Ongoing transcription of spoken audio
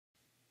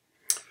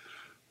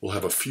We'll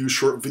have a few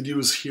short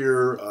videos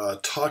here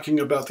talking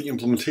about the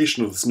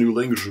implementation of this new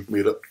language we've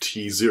made up,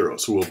 T0.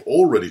 So we've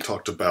already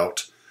talked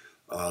about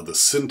the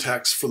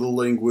syntax for the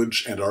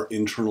language and our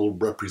internal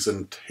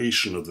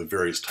representation of the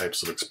various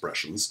types of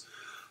expressions.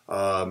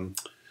 And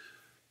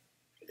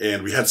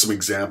we had some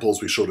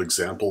examples. We showed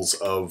examples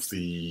of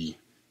the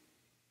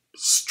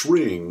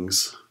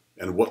strings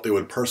and what they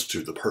would parse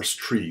to, the parse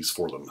trees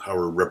for them, how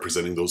we're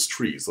representing those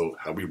trees,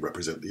 how we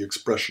represent the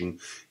expression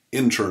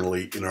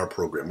internally in our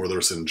program, whether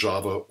it's in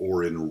Java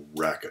or in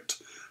Racket.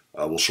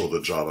 We'll show the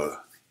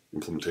Java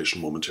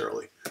implementation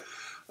momentarily.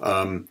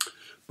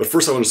 But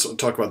first I want to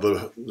talk about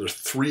the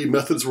three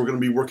methods we're going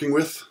to be working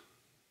with.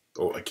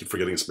 Oh, I keep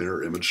forgetting it's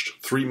mirror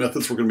imaged. Three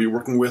methods we're going to be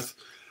working with.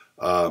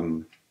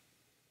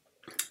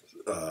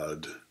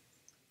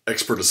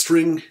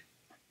 Expr-to-string,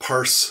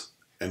 parse,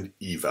 and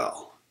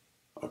eval.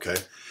 Okay?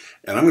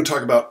 And I'm going to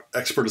talk about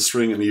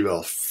expr-to-string and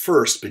eval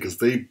first because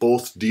they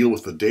both deal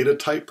with the data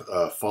type,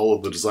 follow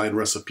the design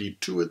recipe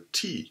to a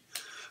T.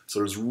 So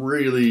there's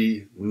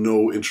really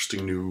no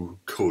interesting new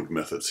code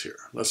methods here.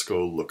 Let's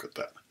go look at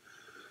that.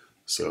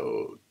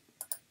 So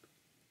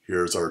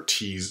here's our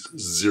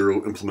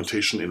T0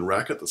 implementation in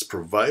Racket that's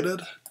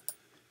provided.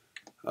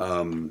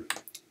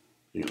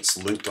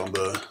 It's linked on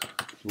the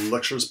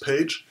lectures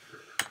page.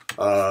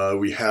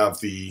 We have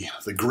the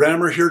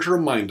grammar here to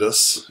remind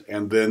us,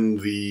 and then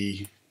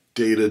the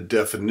data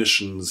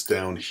definitions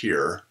down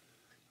here.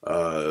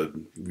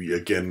 We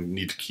again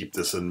need to keep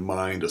this in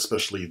mind,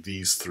 especially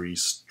these three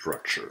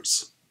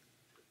structures.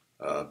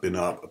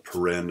 Binop, a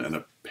paren, and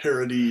a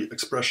parity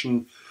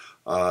expression.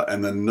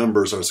 And then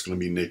numbers are just going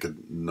to be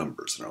naked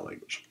numbers in our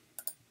language.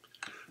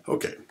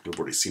 Okay, we've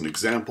already seen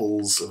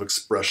examples of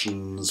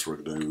expressions. We're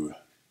going to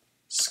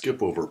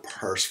skip over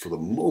parse for the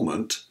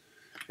moment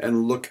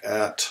and look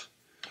at,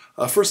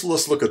 first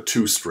let's look at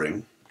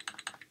toString.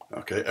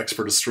 Okay,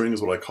 expr-to-string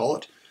is what I call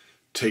it.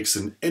 Takes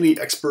in any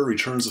expr,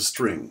 returns a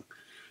string.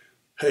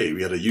 Hey,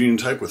 we had a union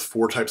type with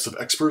 4 types of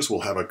exprs.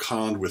 We'll have a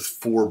cond with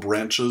 4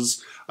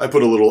 branches. I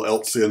put a little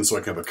else in so I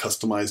can have a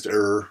customized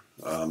error.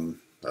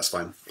 That's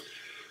fine.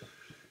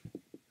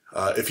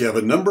 If you have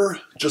a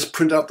number, just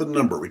print out the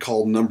number. We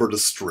call number to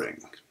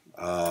string.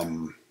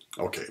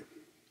 Okay,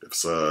 if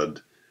it's a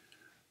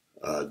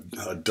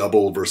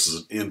double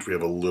versus an int, we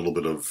have a little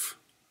bit of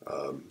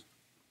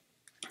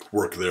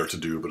work there to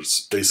do, but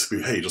it's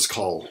basically, hey, just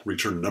call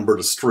return number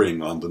to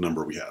string on the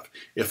number we have.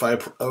 If I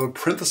have a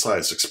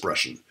parenthesized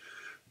expression,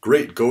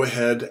 great, go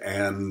ahead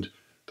and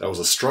that was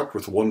a struct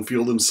with 1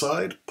 field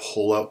inside,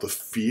 pull out the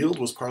field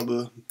was part of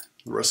the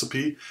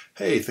recipe.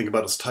 Hey, think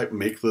about its type,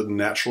 make the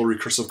natural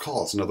recursive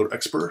call. It's another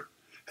expr.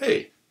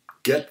 Hey,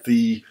 get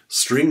the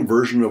string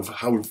version of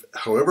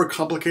however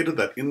complicated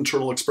that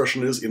internal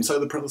expression is inside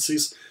the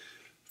parentheses,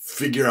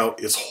 figure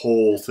out its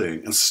whole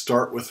thing and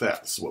start with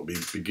that. This is what we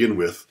begin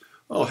with.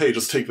 Oh, hey,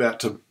 just take that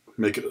to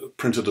make it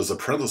printed as a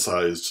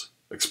parenthesized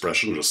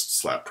expression, just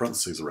slap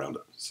parentheses around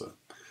it. So,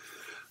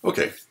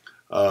 okay,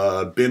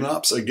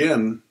 binops,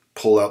 again,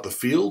 pull out the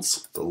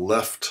fields, the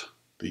left,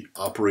 the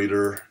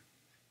operator,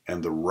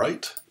 and the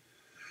right.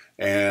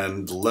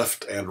 And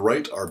left and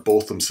right are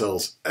both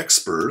themselves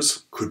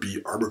exprs, could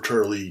be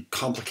arbitrarily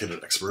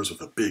complicated exprs with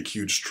a big,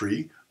 huge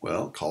tree.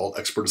 Well, call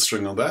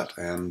expr-to-string on that,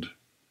 and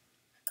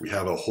we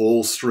have a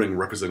whole string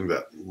representing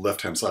that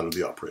left-hand side of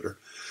the operator.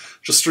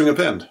 Just string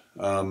append.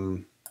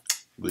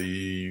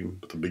 The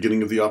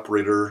beginning of the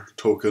operator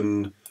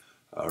token,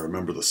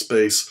 remember the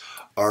space.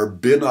 Our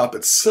binop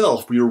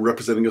itself, we are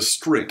representing as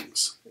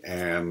strings.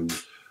 And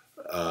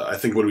I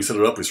think when we set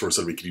it up, we sort of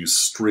said we could use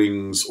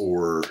strings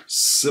or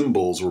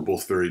symbols were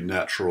both very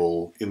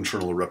natural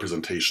internal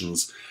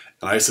representations.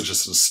 And I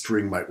suggested a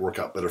string might work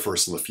out better for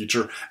us in the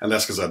future. And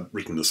that's because I've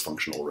written this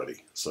function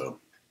already. So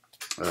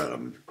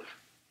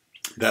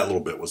that little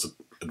bit was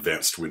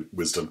advanced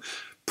wisdom.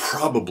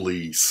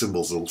 Probably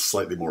symbols a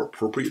slightly more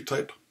appropriate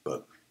type,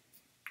 but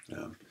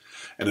yeah.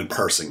 And in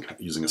parsing,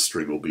 using a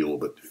string will be a little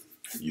bit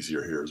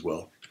easier here as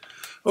well.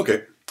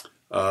 Okay,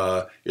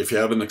 if you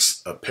have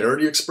a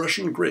parity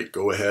expression, great.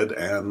 Go ahead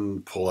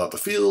and pull out the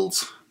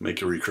fields,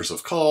 make your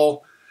recursive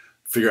call,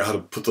 figure out how to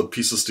put the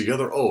pieces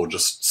together. Oh,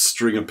 just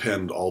string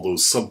append all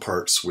those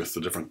subparts with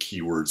the different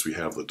keywords we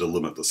have that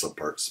delimit the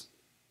subparts.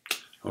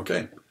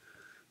 Okay,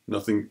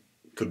 nothing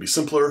could be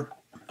simpler.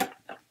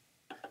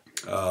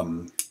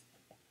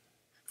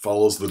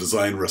 Follows the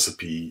design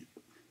recipe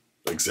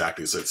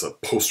exactly. So it's a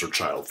poster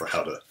child for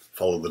how to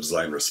follow the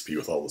design recipe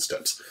with all the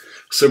steps.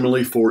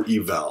 Similarly for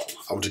eval,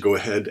 I want to go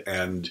ahead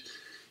and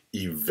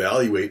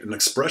evaluate an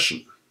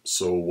expression.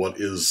 So what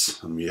is,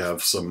 and we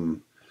have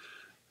some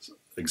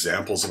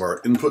examples of our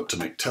input to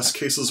make test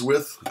cases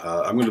with.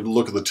 I'm going to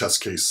look at the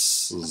test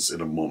cases in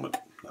a moment.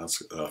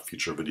 That's a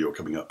future video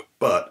coming up.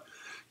 But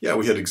yeah,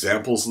 we had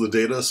examples of the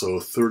data. So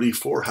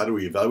 34, how do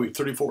we evaluate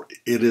 34?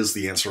 It is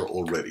the answer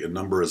already. A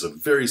number is a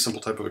very simple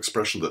type of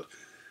expression that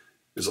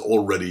is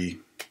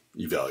already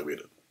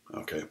evaluated.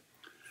 Okay.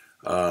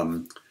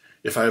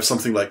 If I have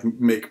something like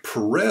make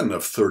paren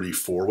of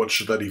 34, what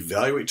should that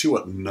evaluate to?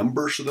 What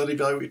number should that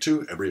evaluate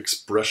to? Every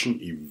expression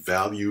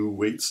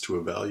evaluates to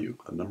a value,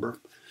 a number.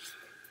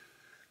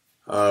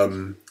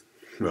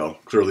 Well,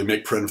 clearly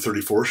make paren of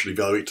 34 should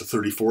evaluate to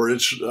 34.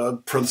 It should,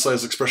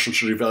 parenthesized expression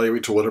should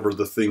evaluate to whatever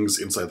the things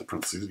inside the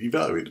parentheses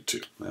evaluated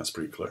to. That's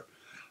pretty clear.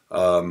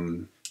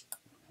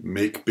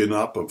 Make bin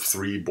up of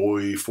 3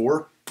 boy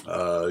 4.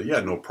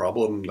 Yeah, no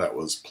problem. That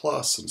was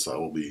plus, and so that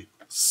will be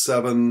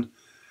 7.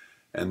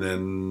 And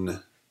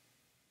then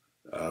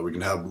we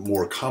can have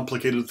more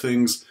complicated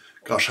things.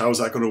 Gosh, how is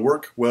that going to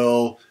work?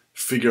 Well,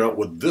 figure out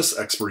what this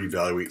expr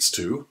evaluates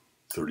to,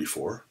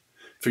 34.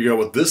 Figure out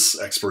what this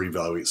expr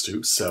evaluates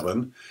to,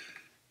 7.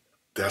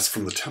 That's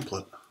from the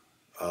template.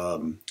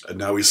 And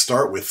now we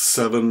start with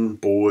 7,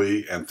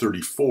 boy, and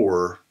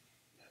 34,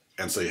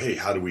 and say, hey,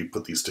 how do we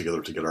put these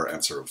together to get our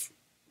answer of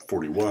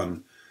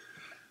 41?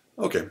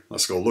 Okay,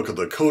 let's go look at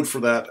the code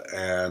for that,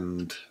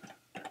 and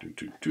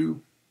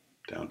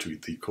down to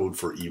the code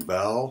for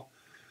eval.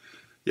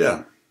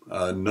 Yeah,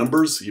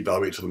 numbers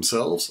evaluate to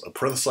themselves. A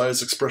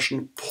parenthesized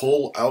expression,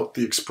 pull out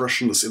the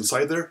expression that's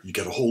inside there. You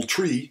get a whole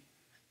tree.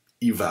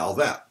 Eval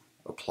that.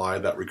 Apply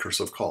that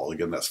recursive call.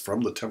 Again, that's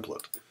from the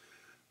template.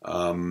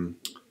 From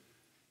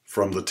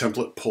the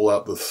template, pull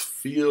out the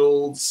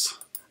fields.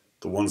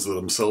 The ones that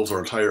themselves are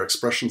entire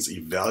expressions.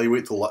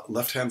 Evaluate the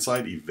left-hand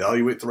side.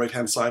 Evaluate the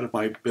right-hand side of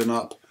my bin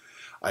up.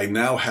 I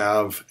now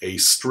have a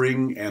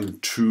string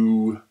and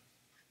 2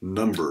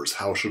 numbers.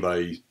 How should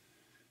I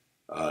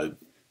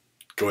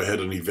go ahead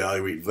and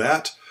evaluate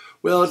that?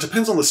 Well, it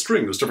depends on the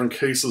string. There's different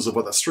cases of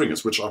what that string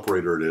is, which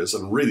operator it is,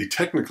 and really,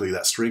 technically,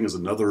 that string is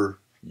another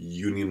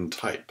union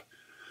type.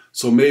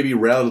 So maybe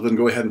rather than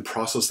go ahead and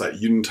process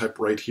that union type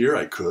right here,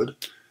 I could.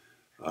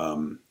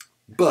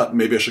 But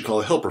maybe I should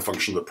call a helper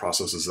function that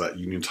processes that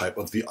union type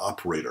of the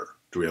operator.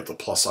 Do we have the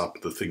plus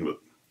op, the thing that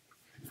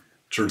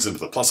turns into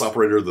the plus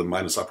operator, the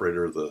minus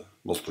operator, the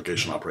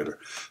multiplication operator?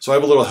 So I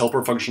have a little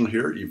helper function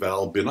here,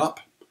 eval bin up,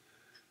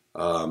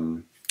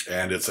 and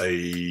it's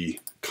a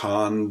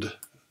cond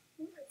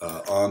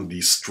on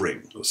the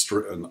string.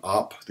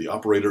 The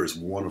operator is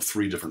one of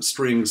 3 different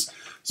strings,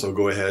 so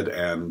go ahead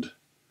and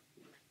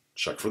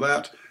check for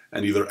that,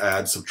 and either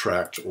add,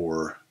 subtract,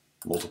 or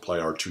multiply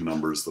our 2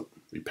 numbers that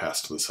we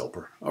pass to this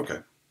helper. Okay,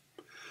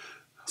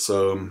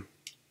 so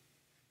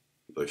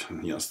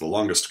yes, the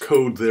longest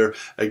code there.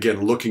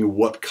 Again, looking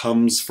what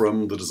comes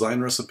from the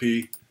design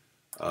recipe.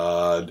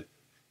 All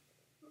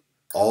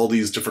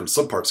these different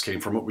subparts came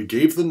from it. We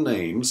gave them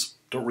names.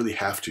 Don't really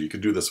have to. You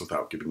could do this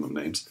without giving them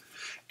names.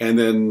 And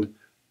then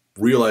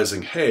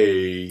realizing,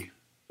 hey,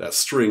 that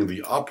string,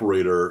 the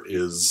operator,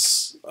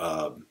 is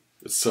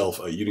itself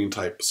a union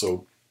type,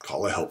 so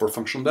call a helper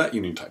function that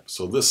union type.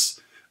 So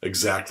this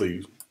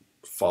exactly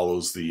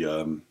follows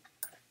the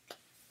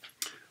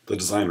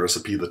design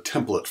recipe, the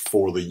template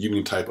for the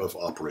union type of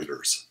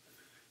operators.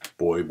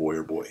 Boy, boy,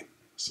 or boy.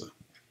 So,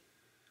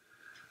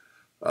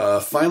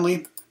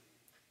 finally,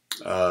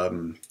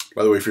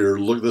 by the way, if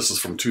you're this is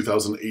from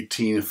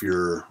 2018. If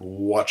you're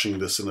watching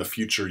this in a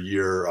future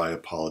year, I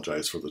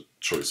apologize for the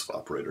choice of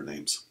operator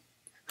names.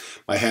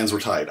 My hands were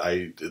tied.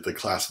 The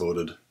class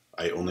voted.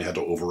 I only had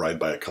to override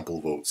by a couple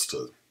of votes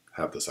to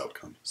have this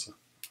outcome. So,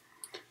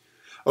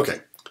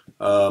 okay,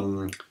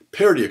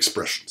 parity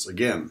expressions.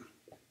 Again,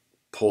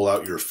 pull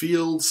out your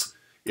fields.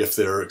 If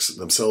they're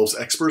themselves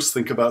experts,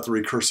 think about the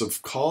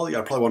recursive call. Yeah,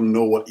 I probably want to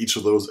know what each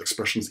of those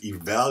expressions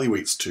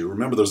evaluates to.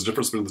 Remember, there's a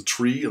difference between the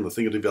tree and the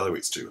thing it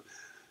evaluates to.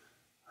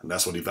 And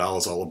that's what eval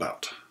is all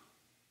about.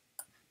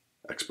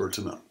 Expert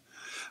to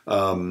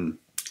none.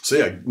 So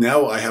yeah,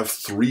 now I have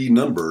 3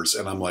 numbers,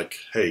 and I'm like,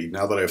 hey,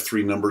 now that I have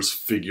 3 numbers,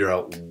 figure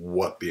out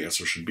what the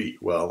answer should be.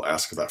 Well,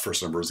 ask if that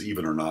first number is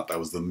even or not. That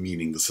was the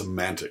meaning, the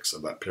semantics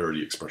of that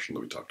parity expression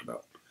that we talked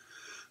about.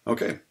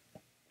 Okay,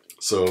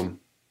 so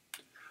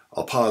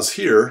I'll pause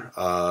here.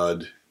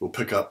 We'll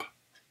pick up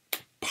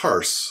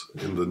parse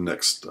in the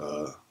next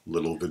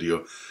little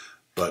video,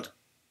 but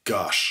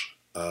gosh,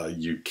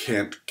 you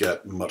can't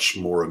get much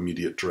more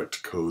immediate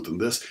direct code than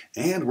this,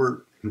 and we're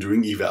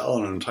doing eval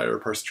on an entire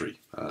parse tree.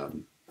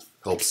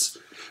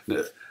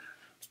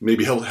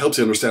 Maybe helps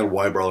you understand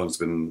why Barlin's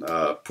been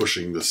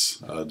pushing this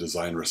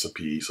design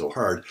recipe so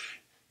hard.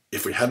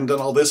 If we hadn't done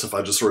all this, if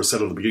I just sort of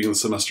said at the beginning of the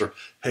semester,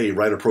 hey,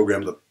 write a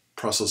program that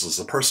processes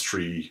a parse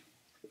tree,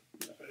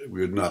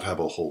 we would not have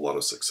a whole lot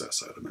of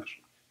success, I'd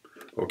imagine.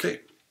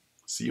 Okay,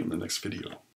 see you in the next video.